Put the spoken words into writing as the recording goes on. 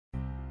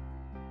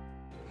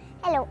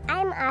Hello,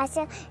 I'm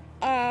Asa,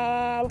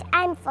 and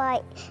I'm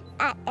 5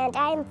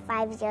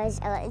 years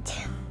old.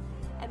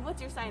 And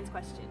what's your science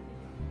question?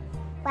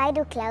 Why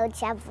do clouds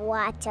have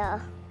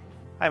water?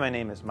 Hi, my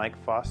name is Mike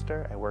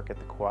Foster. I work at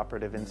the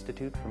Cooperative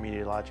Institute for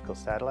Meteorological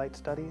Satellite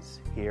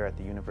Studies here at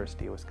the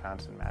University of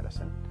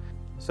Wisconsin-Madison.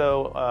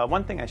 So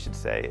one thing I should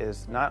say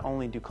is not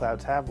only do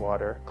clouds have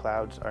water,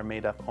 clouds are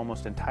made up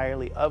almost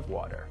entirely of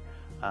water.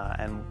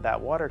 And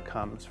that water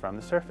comes from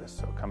the surface,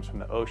 so it comes from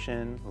the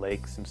ocean,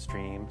 lakes and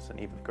streams, and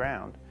even the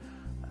ground.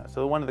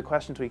 So one of the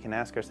questions we can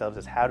ask ourselves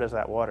is, how does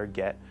that water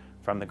get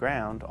from the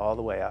ground all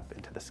the way up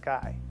into the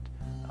sky?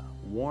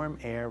 Warm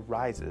air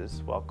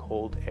rises while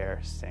cold air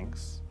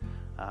sinks,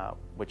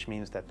 which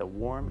means that the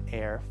warm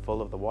air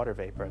full of the water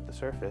vapor at the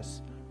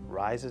surface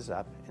rises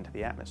up into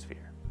the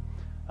atmosphere.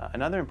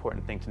 Another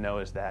important thing to know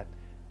is that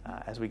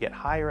as we get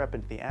higher up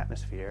into the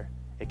atmosphere,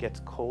 it gets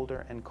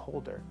colder and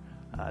colder.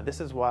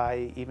 This is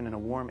why even in a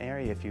warm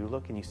area, if you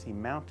look and you see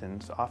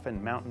mountains,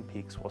 often mountain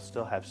peaks will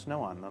still have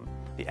snow on them.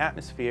 The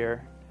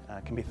atmosphere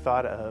can be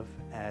thought of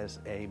as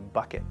a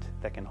bucket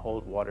that can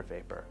hold water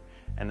vapor,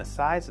 and the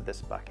size of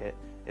this bucket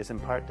is in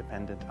part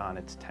dependent on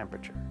its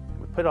temperature.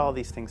 We put all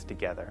these things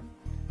together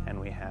and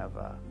we have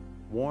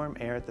warm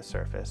air at the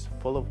surface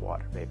full of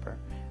water vapor.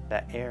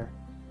 That air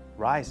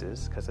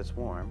rises because it's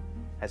warm.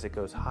 As it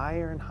goes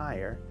higher and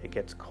higher, it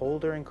gets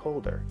colder and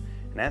colder,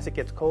 and as it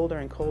gets colder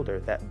and colder,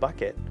 that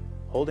bucket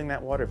holding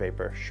that water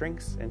vapor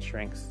shrinks and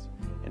shrinks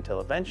until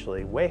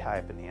eventually, way high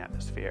up in the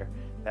atmosphere,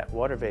 that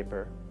water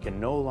vapor can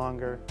no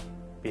longer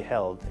be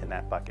held in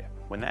that bucket.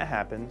 When that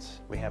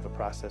happens, we have a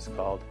process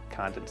called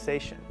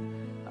condensation.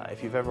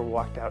 If you've ever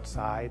walked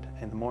outside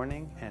in the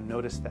morning and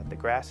noticed that the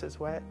grass is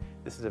wet,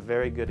 this is a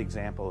very good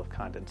example of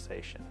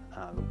condensation.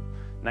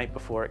 The night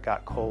before, it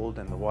got cold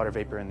and the water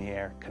vapor in the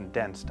air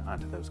condensed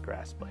onto those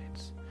grass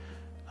blades.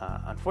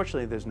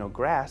 Unfortunately, there's no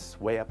grass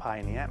way up high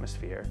in the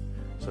atmosphere,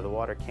 so the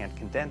water can't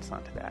condense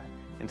onto that.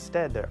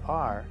 Instead, there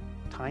are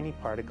tiny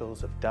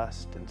particles of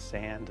dust and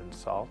sand and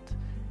salt,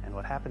 and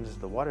what happens is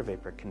the water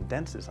vapor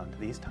condenses onto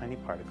these tiny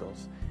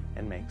particles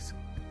and makes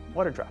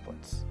water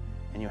droplets.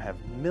 And you have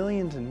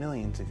millions and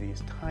millions of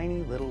these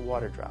tiny little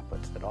water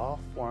droplets that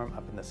all form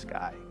up in the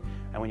sky.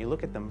 And when you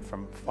look at them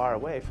from far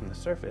away from the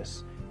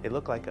surface, they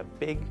look like a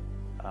big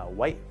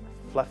white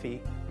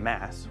fluffy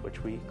mass,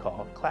 which we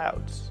call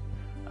clouds.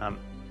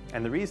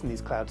 And the reason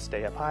these clouds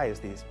stay up high is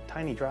these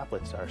tiny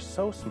droplets are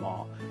so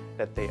small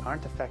that they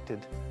aren't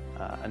affected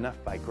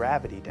enough by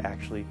gravity to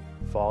actually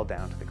fall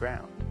down to the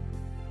ground.